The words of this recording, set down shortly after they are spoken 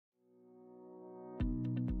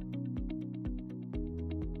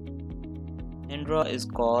Hendra is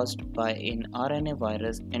caused by an RNA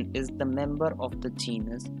virus and is the member of the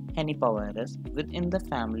genus Henipavirus within the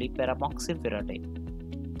family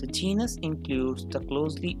Paramoxyviridae. The genus includes the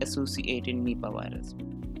closely associated Nipah virus.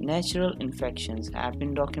 Natural infections have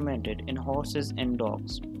been documented in horses and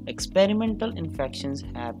dogs. Experimental infections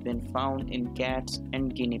have been found in cats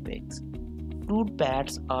and guinea pigs. Fruit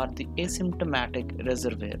bats are the asymptomatic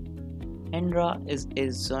reservoir. Hendra is a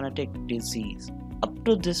zoonotic disease. Up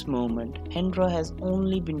to this moment, Hendra has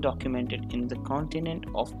only been documented in the continent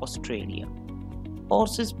of Australia.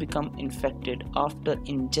 Horses become infected after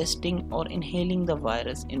ingesting or inhaling the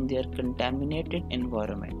virus in their contaminated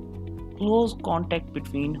environment. Close contact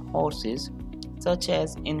between horses, such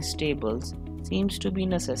as in stables, seems to be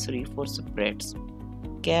necessary for spreads.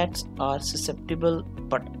 Cats are susceptible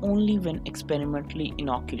but only when experimentally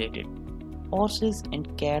inoculated. Horses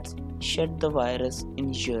and cats shed the virus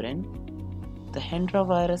in urine. The Hendra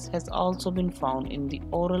virus has also been found in the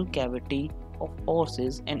oral cavity of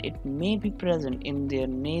horses and it may be present in their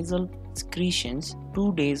nasal secretions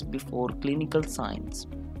 2 days before clinical signs.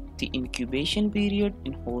 The incubation period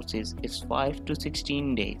in horses is 5 to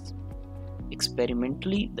 16 days.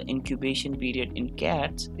 Experimentally, the incubation period in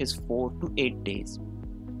cats is 4 to 8 days.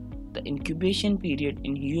 The incubation period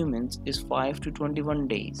in humans is 5 to 21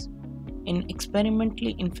 days. In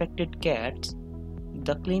experimentally infected cats,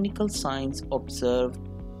 the clinical signs observed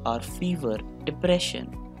are fever,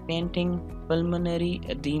 depression, fainting, pulmonary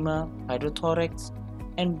edema, hydrothorax,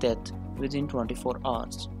 and death within 24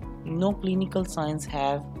 hours. No clinical signs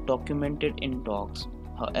have documented in dogs.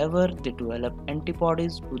 However, they develop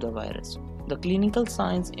antibodies to the virus. The clinical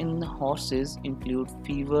signs in horses include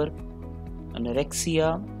fever,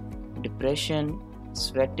 anorexia, depression,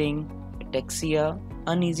 sweating, ataxia,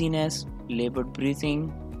 uneasiness, labored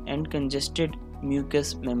breathing, and congested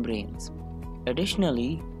mucous membranes.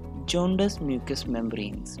 Additionally, jaundiced mucous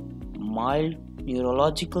membranes, mild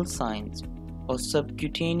neurological signs, or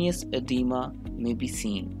subcutaneous edema may be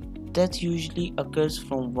seen. Death usually occurs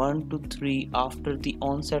from 1 to 3 after the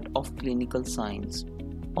onset of clinical signs.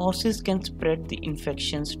 Horses can spread the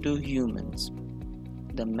infections to humans.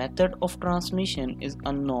 The method of transmission is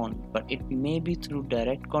unknown, but it may be through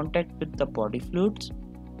direct contact with the body fluids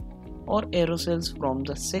or aerosols from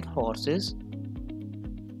the sick horses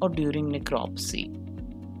or during necropsy.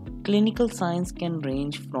 Clinical signs can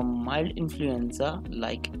range from mild influenza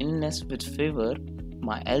like illness with fever,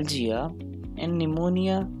 myalgia, and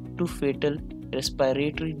pneumonia to fatal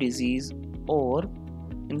respiratory disease or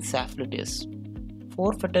encephalitis.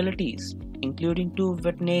 4 fatalities, including 2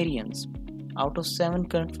 veterinarians, out of 7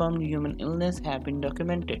 confirmed human illness have been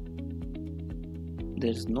documented. There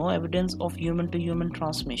is no evidence of human-to-human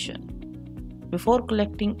transmission. Before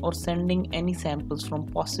collecting or sending any samples from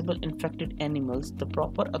possible infected animals, the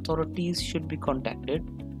proper authorities should be contacted.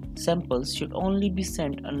 Samples should only be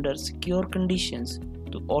sent under secure conditions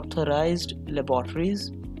to authorized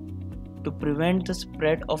laboratories to prevent the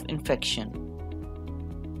spread of infection.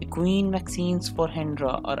 Equine vaccines for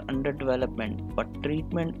Hendra are under development, but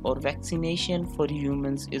treatment or vaccination for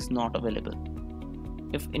humans is not available.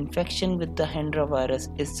 If infection with the Hendra virus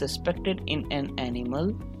is suspected in an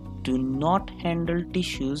animal, do not handle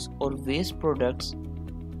tissues or waste products,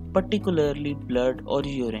 particularly blood or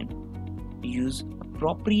urine. Use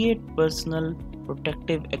appropriate personal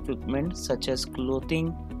protective equipment such as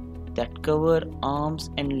clothing that cover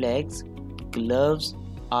arms and legs, gloves,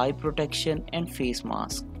 eye protection, and face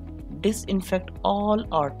mask. Disinfect all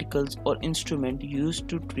articles or instruments used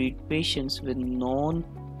to treat patients with known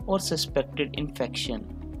or suspected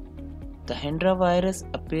infection. The Hendra virus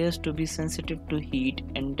appears to be sensitive to heat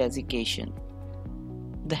and desiccation.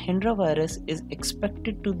 The Hendra virus is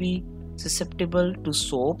expected to be susceptible to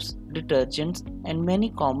soaps, detergents, and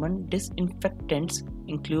many common disinfectants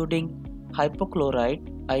including hypochlorite,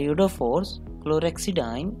 iodophores,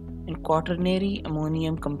 chlorhexidine, and quaternary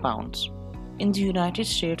ammonium compounds. In the United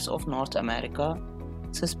States of North America,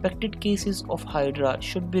 suspected cases of Hydra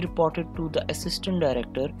should be reported to the Assistant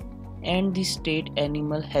Director and the state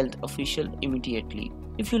animal health official immediately.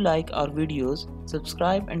 If you like our videos,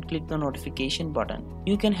 subscribe and click the notification button.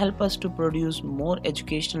 You can help us to produce more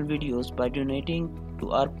educational videos by donating to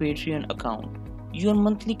our Patreon account. Your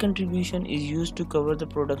monthly contribution is used to cover the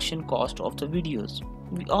production cost of the videos.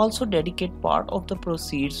 We also dedicate part of the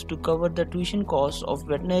proceeds to cover the tuition costs of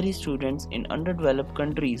veterinary students in underdeveloped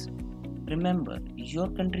countries. Remember, your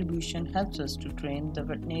contribution helps us to train the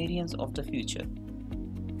veterinarians of the future.